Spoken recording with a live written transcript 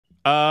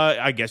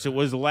I guess it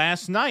was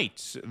last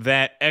night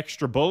that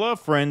Extra Bulla,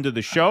 friend of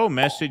the show,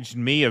 messaged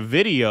me a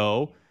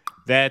video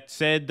that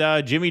said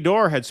Jimmy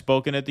Dore had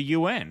spoken at the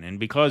UN. And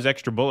because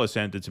Extra Bulla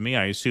sent it to me,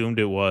 I assumed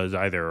it was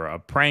either a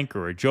prank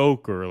or a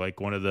joke or like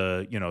one of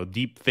the,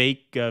 deep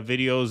fake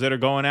videos that are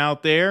going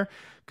out there.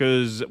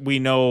 Because we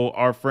know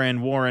our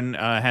friend Warren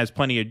has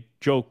plenty of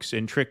jokes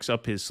and tricks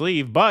up his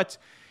sleeve, but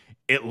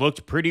it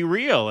looked pretty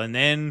real. And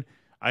then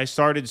I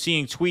started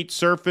seeing tweets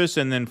surface,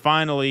 and then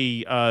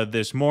finally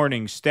this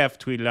morning, Steph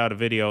tweeted out a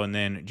video, and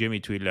then Jimmy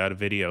tweeted out a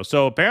video.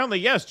 So apparently,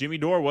 yes, Jimmy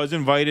Dore was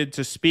invited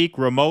to speak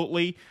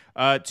remotely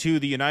to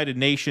the United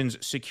Nations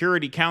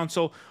Security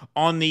Council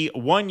on the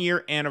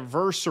one-year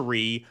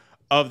anniversary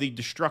of the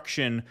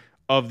destruction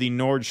of the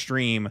Nord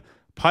Stream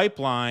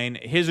pipeline.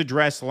 His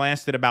address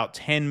lasted about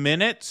 10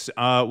 minutes.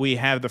 We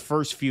have the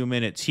first few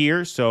minutes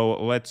here, so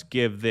let's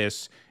give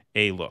this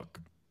a look.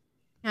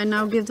 I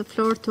now give the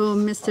floor to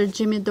Mr.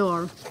 Jimmy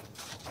Dore.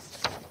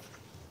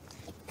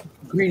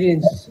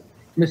 Greetings,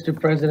 Mr.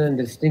 President,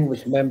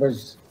 distinguished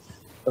members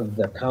of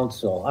the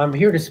Council. I'm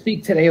here to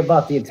speak today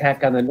about the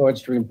attack on the Nord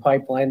Stream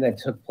pipeline that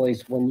took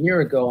place 1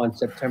 year ago on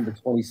September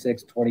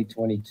 26,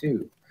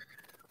 2022.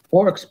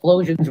 4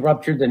 explosions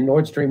ruptured the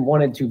Nord Stream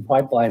 1 and 2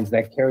 pipelines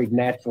that carried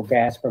natural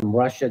gas from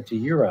Russia to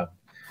Europe.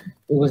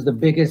 It was the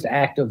biggest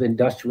act of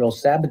industrial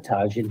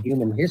sabotage in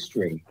human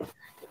history,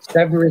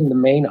 severing the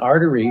main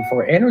artery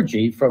for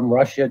energy from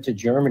Russia to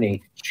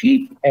Germany,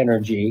 cheap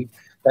energy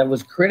that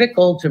was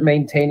critical to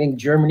maintaining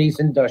Germany's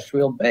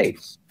industrial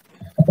base.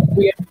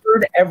 We have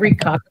heard every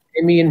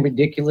cockamamie and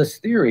ridiculous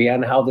theory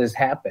on how this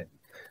happened.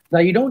 Now,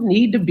 you don't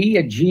need to be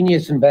a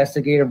genius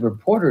investigative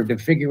reporter to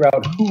figure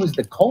out who was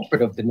the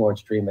culprit of the Nord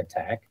Stream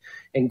attack.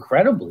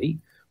 Incredibly,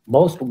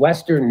 most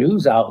Western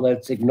news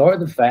outlets ignore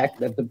the fact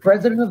that the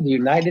President of the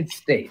United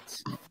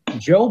States,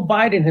 Joe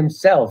Biden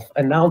himself,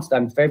 announced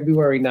on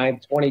February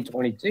 9th,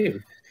 2022,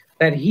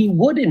 that he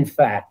would, in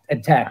fact,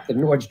 attack the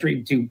Nord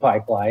Stream 2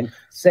 pipeline,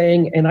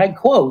 saying, and I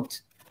quote,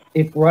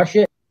 "If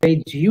Russia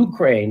invades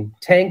Ukraine,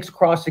 tanks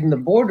crossing the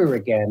border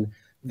again,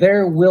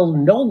 there will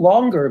no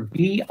longer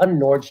be a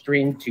Nord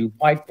Stream 2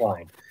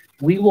 pipeline.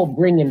 We will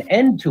bring an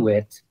end to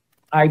it.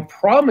 I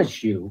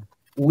promise you,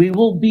 we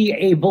will be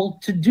able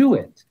to do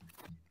it."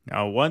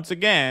 Now, once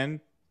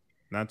again,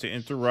 not to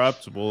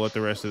interrupt, we'll let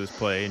the rest of this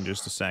play in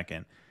just a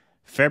second.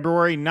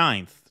 February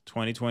 9th,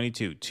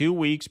 2022, 2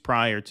 weeks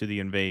prior to the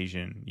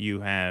invasion,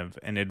 you have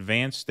an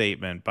advanced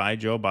statement by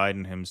Joe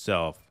Biden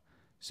himself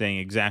saying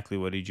exactly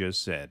what he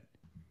just said.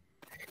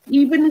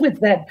 Even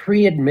with that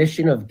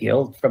pre-admission of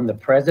guilt from the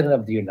President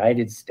of the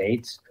United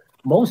States,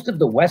 most of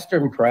the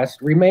Western press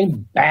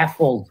remained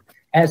baffled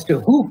as to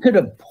who could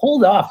have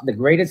pulled off the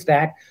greatest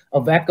act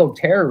of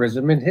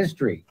eco-terrorism in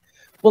history.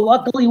 But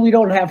luckily, we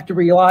don't have to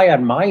rely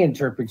on my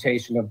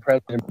interpretation of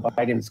President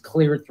Biden's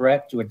clear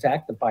threat to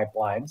attack the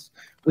pipelines.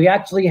 We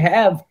actually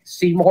have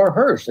Seymour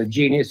Hersh, a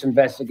genius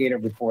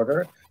investigative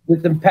reporter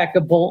with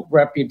impeccable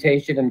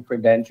reputation and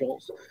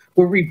credentials,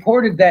 who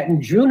reported that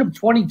in June of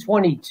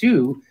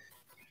 2022,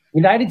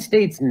 United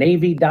States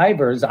Navy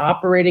divers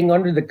operating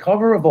under the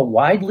cover of a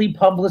widely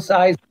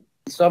publicized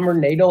summer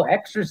NATO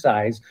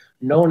exercise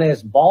known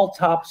as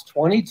Baltops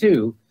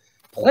 22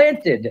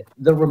 planted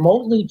the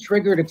remotely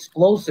triggered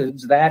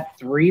explosives that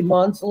 3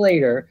 months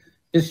later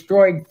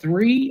destroyed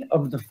 3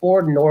 of the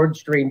 4 Nord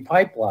Stream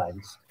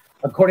pipelines,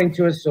 according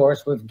to a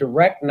source with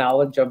direct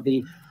knowledge of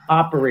the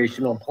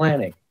operational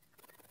planning.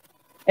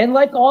 And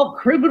like all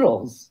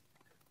criminals,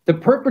 the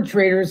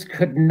perpetrators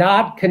could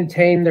not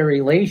contain their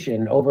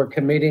elation over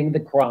committing the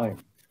crime.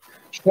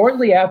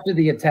 Shortly after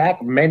the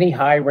attack, many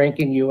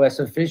high-ranking U.S.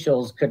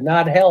 officials could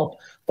not help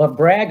but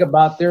brag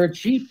about their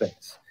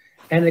achievements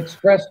and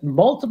expressed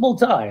multiple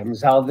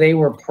times how they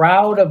were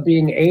proud of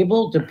being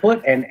able to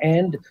put an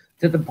end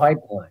to the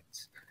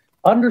pipelines.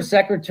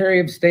 Undersecretary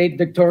of State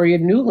Victoria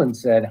Nuland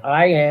said,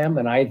 "I am,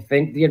 and I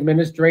think the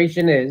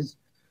administration is,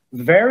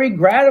 very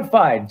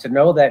gratified to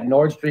know that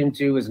Nord Stream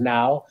 2 is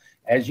now,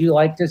 as you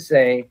like to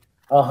say,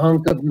 a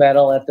hunk of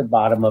metal at the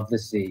bottom of the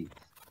sea."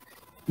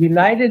 The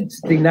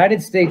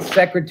United States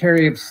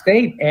Secretary of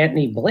State,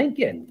 Antony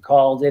Blinken,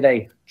 called it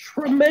a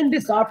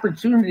tremendous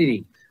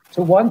opportunity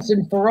to once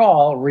and for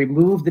all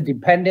remove the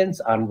dependence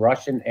on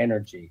Russian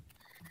energy.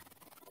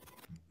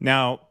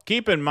 Now,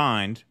 keep in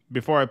mind,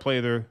 before I play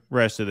the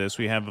rest of this,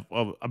 we have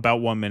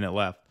about 1 minute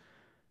left.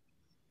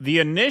 The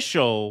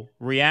initial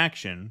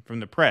reaction from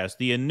the press,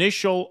 the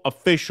initial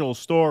official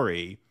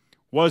story,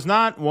 was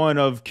not one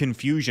of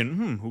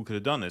confusion. Who could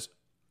have done this?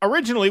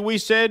 Originally, we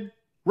said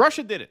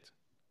Russia did it.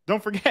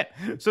 Don't forget.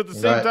 So at the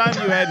same time,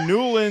 you had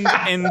Nuland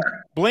and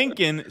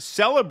Blinken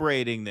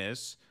celebrating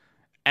this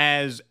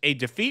as a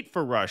defeat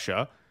for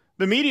Russia.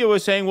 The media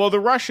was saying, well, the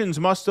Russians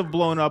must have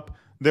blown up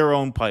their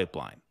own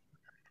pipeline.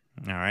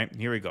 All right,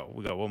 here we go.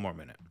 We got 1 more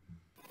minute.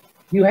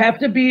 You have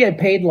to be a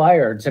paid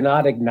liar to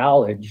not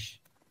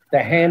acknowledge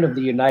the hand of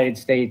the United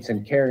States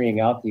in carrying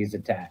out these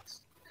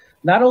attacks.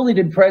 Not only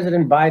did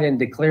President Biden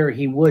declare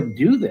he would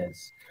do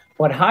this,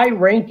 but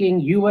high-ranking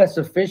U.S.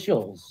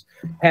 officials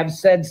have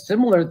said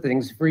similar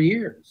things for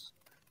years.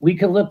 We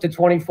can look to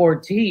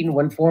 2014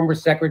 when former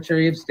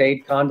Secretary of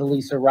State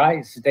Condoleezza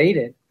Rice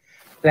stated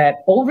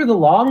that over the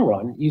long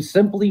run, you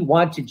simply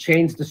want to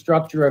change the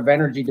structure of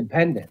energy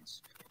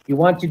dependence. You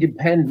want to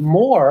depend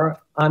more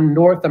on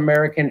North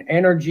American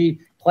energy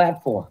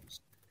platforms,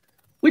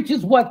 which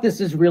is what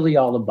this is really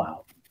all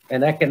about.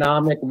 An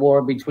economic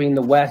war between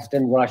the West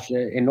and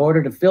Russia in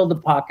order to fill the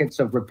pockets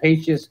of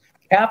rapacious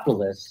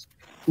capitalists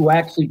who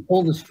actually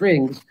pull the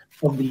strings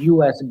of the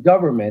U.S.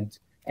 government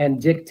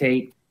and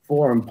dictate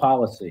foreign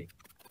policy.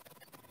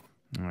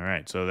 All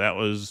right, so that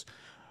was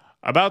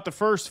about the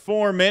first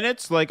 4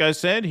 minutes. Like I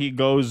said, he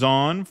goes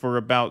on for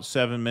about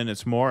 7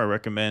 minutes more. I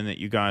recommend that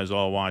you guys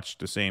all watch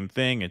the same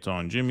thing. It's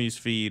on Jimmy's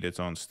feed, it's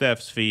on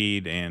Steph's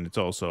feed, and it's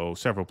also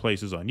several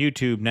places on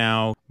YouTube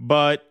now.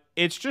 But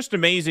it's just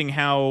amazing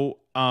how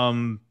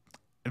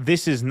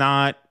this is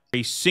not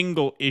a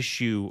single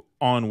issue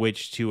on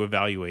which to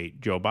evaluate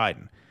Joe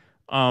Biden.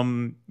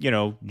 You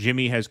know,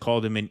 Jimmy has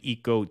called him an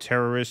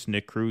eco-terrorist.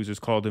 Nick Cruz has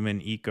called him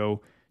an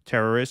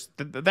eco-terrorist.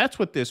 That's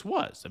what this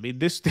was. I mean,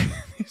 this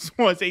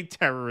was a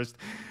terrorist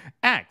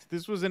act.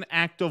 This was an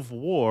act of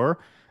war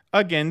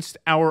against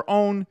our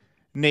own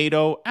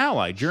NATO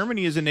ally.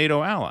 Germany is a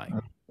NATO ally.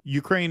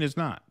 Ukraine is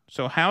not.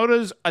 So how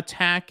does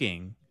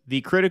attacking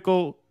the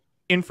critical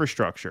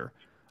infrastructure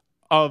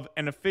of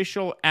an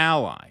official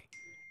ally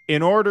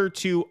in order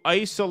to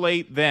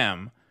isolate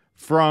them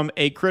from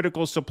a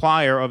critical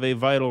supplier of a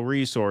vital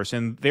resource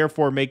and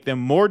therefore make them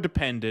more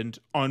dependent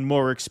on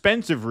more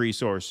expensive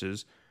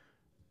resources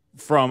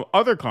from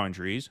other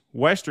countries,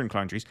 Western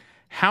countries,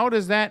 how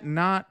does that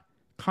not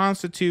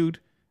constitute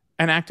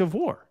an act of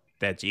war?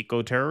 That's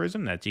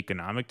eco-terrorism. That's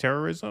economic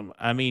terrorism.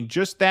 I mean,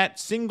 just that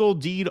single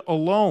deed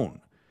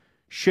alone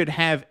should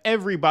have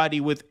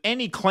everybody with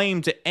any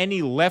claim to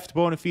any left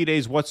bona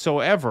fides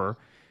whatsoever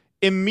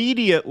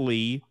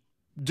immediately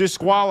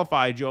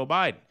disqualify Joe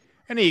Biden.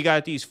 And then you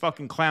got these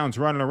fucking clowns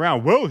running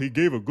around. Well, he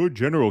gave a good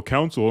general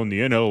counsel on the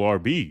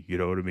NLRB. You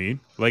know what I mean?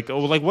 Like,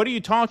 what are you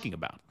talking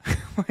about?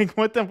 Like,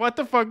 what the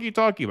fuck are you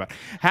talking about?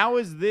 How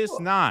is this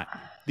not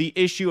the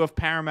issue of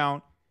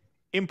paramount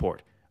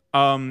import?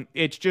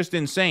 It's just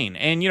insane.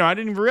 And, you know, I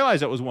didn't even realize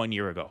that was 1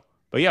 year ago.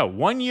 But yeah,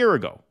 1 year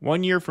ago,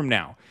 1 year from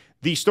now,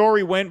 the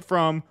story went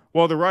from,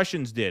 well, the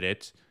Russians did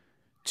it,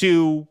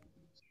 to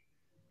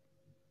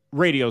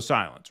radio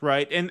silence,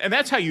 right? And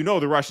that's how you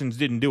know the Russians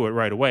didn't do it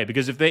right away,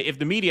 because if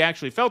the media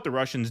actually felt the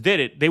Russians did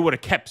it, they would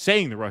have kept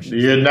saying the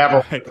Russians did it. You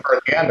never heard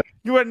the end of it.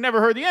 You would have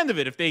never heard the end of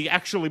it if they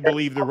actually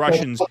believed the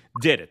Russians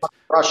did it.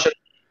 Russia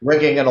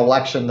rigging an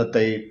election that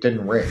they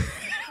didn't rig.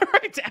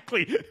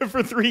 Exactly.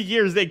 For 3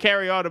 years, they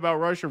carry on about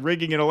Russia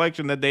rigging an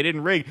election that they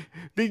didn't rig.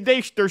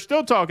 They're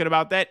still talking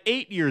about that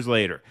 8 years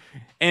later.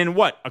 And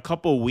what, a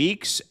couple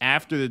weeks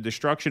after the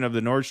destruction of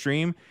the Nord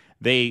Stream,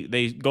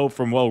 they go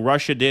from, well,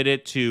 Russia did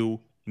it to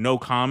no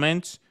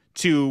comment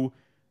to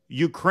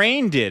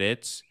Ukraine did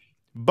it,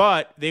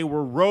 but they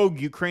were rogue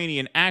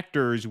Ukrainian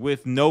actors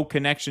with no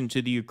connection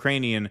to the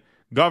Ukrainian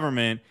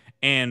government,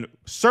 and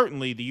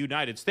certainly the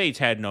United States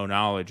had no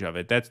knowledge of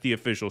it. That's the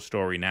official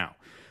story now.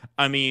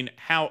 I mean,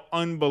 how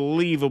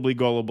unbelievably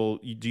gullible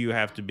do you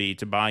have to be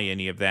to buy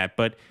any of that?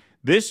 But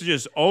this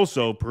just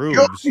also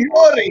proves...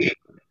 Yuri,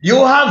 you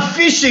have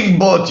fishing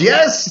boat,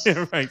 yes?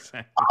 Right,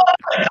 exactly.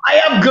 I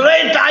have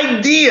great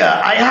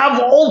idea. I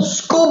have old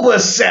scuba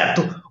set.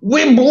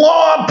 We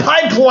blow a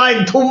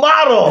pipeline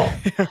tomorrow.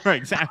 Right,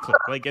 exactly.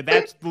 Like,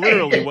 that's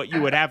literally what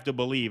you would have to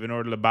believe in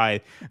order to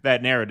buy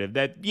that narrative.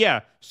 That,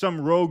 yeah, some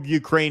rogue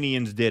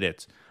Ukrainians did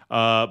it,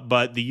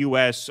 but the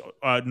U.S.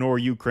 Nor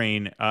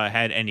Ukraine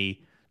had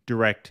any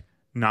direct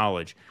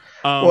knowledge.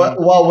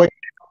 Well,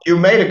 you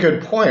made a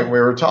good point. We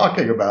were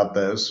talking about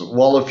this.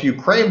 Well, if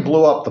Ukraine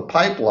blew up the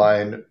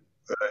pipeline,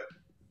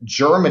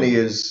 Germany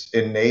is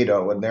in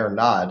NATO and they're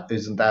not.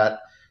 Isn't that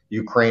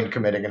Ukraine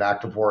committing an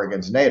act of war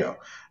against NATO?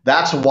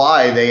 That's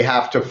why they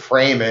have to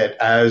frame it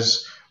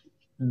as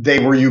they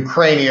were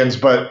Ukrainians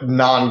but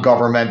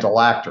non-governmental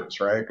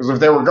actors, right? Because if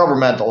they were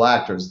governmental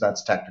actors,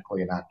 that's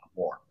technically an act of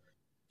war.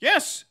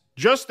 Yes,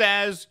 just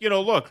as, you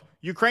know, look,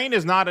 Ukraine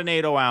is not a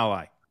NATO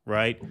ally.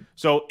 Right.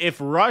 So if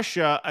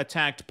Russia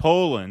attacked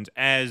Poland,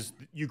 as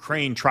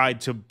Ukraine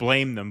tried to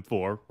blame them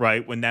for,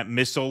 right, when that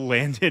missile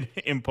landed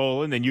in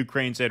Poland, and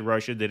Ukraine said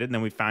Russia did it, and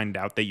then we find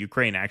out that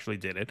Ukraine actually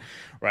did it.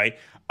 Right.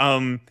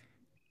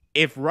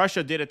 If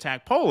Russia did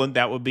attack Poland,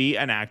 that would be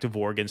an act of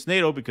war against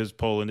NATO because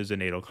Poland is a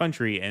NATO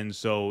country. And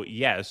so,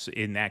 yes,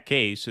 in that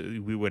case,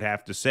 we would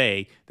have to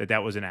say that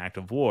that was an act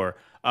of war.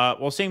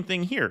 Well, same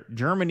thing here.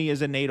 Germany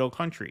is a NATO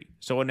country.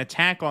 So an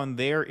attack on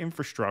their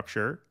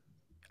infrastructure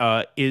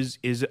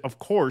is of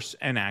course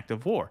an act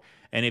of war.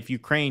 And if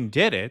Ukraine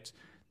did it,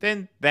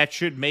 then that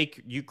should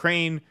make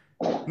Ukraine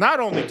not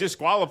only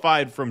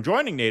disqualified from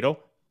joining NATO,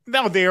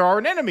 now they are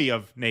an enemy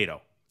of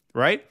NATO,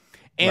 right?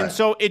 And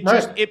so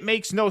it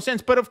makes no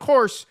sense. But of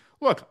course,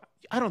 look,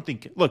 I don't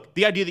think. Look,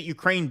 the idea that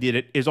Ukraine did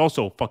it is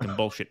also fucking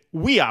bullshit.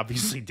 We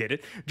obviously did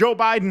it. Joe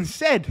Biden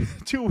said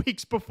 2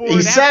 weeks before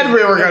He said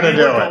we were going to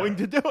do it. Going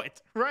to do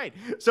it, right?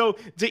 So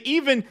to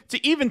even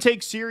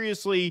take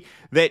seriously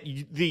that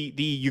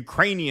the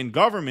Ukrainian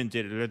government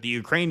did it or the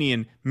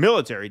Ukrainian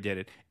military did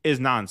it is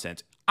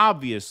nonsense.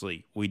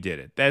 Obviously, we did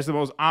it. That's the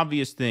most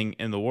obvious thing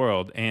in the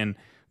world, and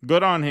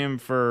good on him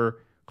for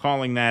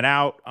calling that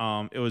out.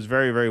 It was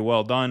very, very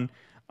well done.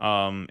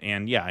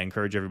 And yeah, I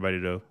encourage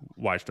everybody to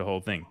watch the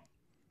whole thing.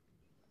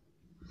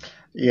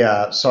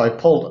 Yeah, so I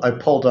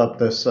pulled up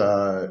this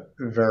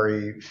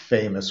very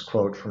famous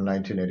quote from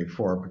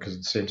 1984 because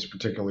it seems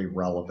particularly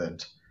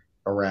relevant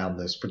around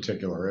this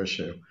particular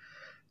issue.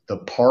 The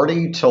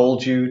party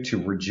told you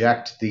to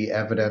reject the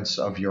evidence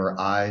of your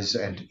eyes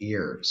and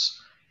ears.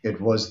 It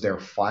was their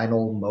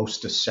final,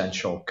 most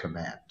essential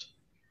command.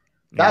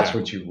 That's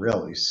what you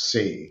really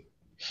see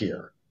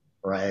here,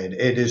 right?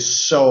 It is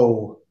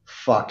so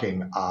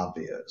fucking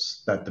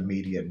obvious that the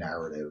media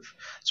narrative.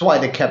 That's why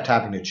they kept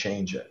having to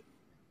change it,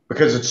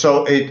 because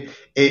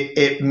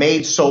it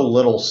made so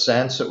little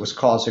sense. It was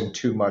causing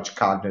too much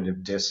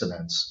cognitive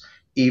dissonance,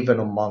 even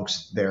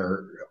amongst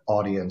their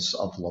audience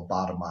of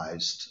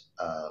lobotomized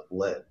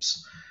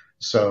libs.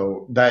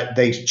 So that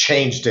they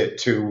changed it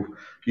to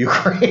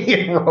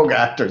Ukrainian rogue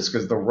actors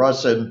because the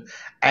Russian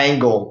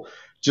angle,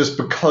 just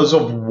because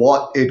of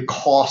what it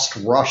cost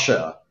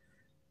Russia,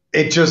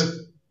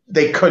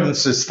 they couldn't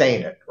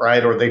sustain it,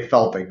 right? Or they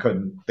felt they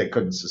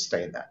couldn't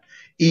sustain that,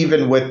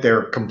 even with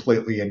their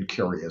completely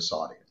incurious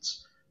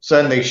audience. So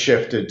then they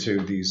shifted to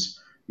these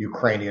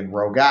Ukrainian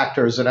rogue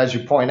actors. And as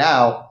you point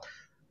out,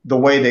 the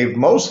way they've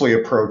mostly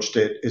approached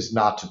it is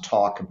not to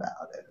talk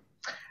about it.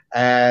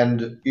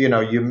 And,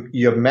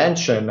 you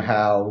mention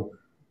how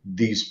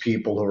these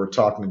people who are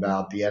talking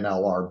about the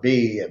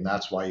NLRB, and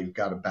that's why you've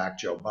got to back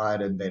Joe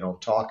Biden, they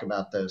don't talk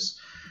about this.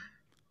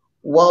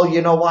 Well,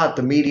 you know what?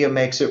 The media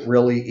makes it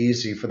really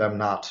easy for them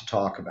not to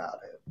talk about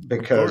it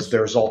because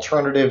there's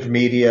alternative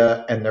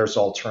media and there's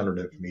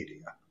alternative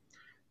media.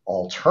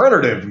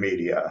 Alternative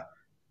media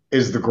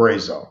is the gray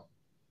zone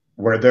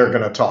where they're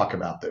going to talk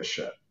about this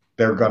shit.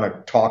 They're going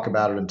to talk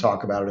about it and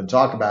talk about it and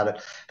talk about it.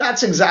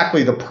 That's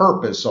exactly the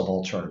purpose of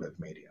alternative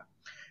media.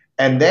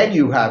 And then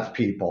you have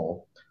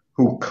people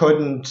who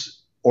couldn't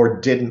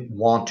or didn't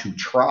want to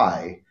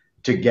try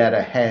to get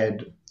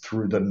ahead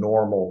through the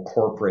normal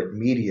corporate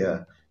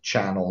media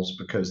channels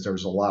because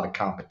there's a lot of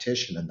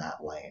competition in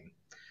that lane,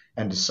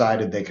 and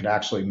decided they could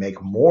actually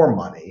make more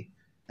money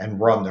and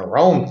run their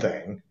own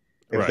thing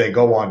if they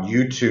go on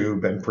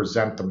YouTube and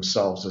present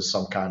themselves as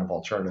some kind of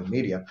alternative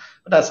media.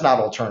 But that's not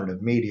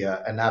alternative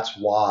media, and that's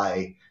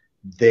why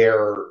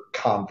their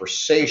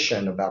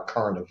conversation about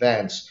current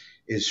events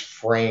is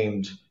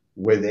framed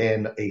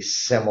within a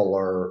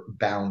similar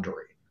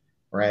boundary,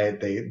 right?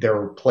 There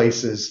are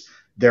places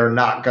they're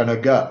not going to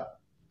go.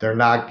 They're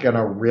not going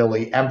to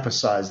really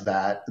emphasize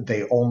that.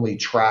 They only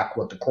track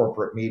what the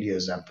corporate media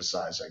is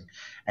emphasizing,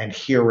 and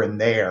here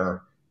and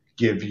there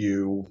give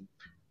you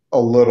a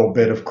little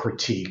bit of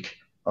critique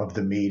of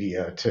the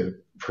media to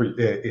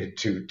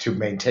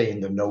maintain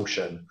the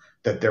notion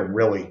that they're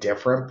really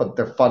different, but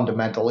they're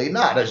fundamentally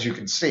not, as you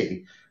can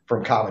see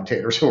from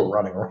commentators who are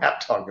running around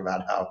talking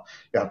about how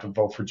you have to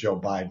vote for Joe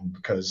Biden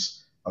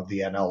because of the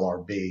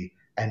NLRB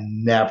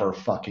and never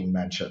fucking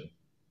mention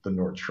the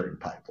Nord Stream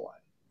pipeline.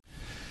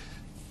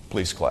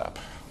 Please clap.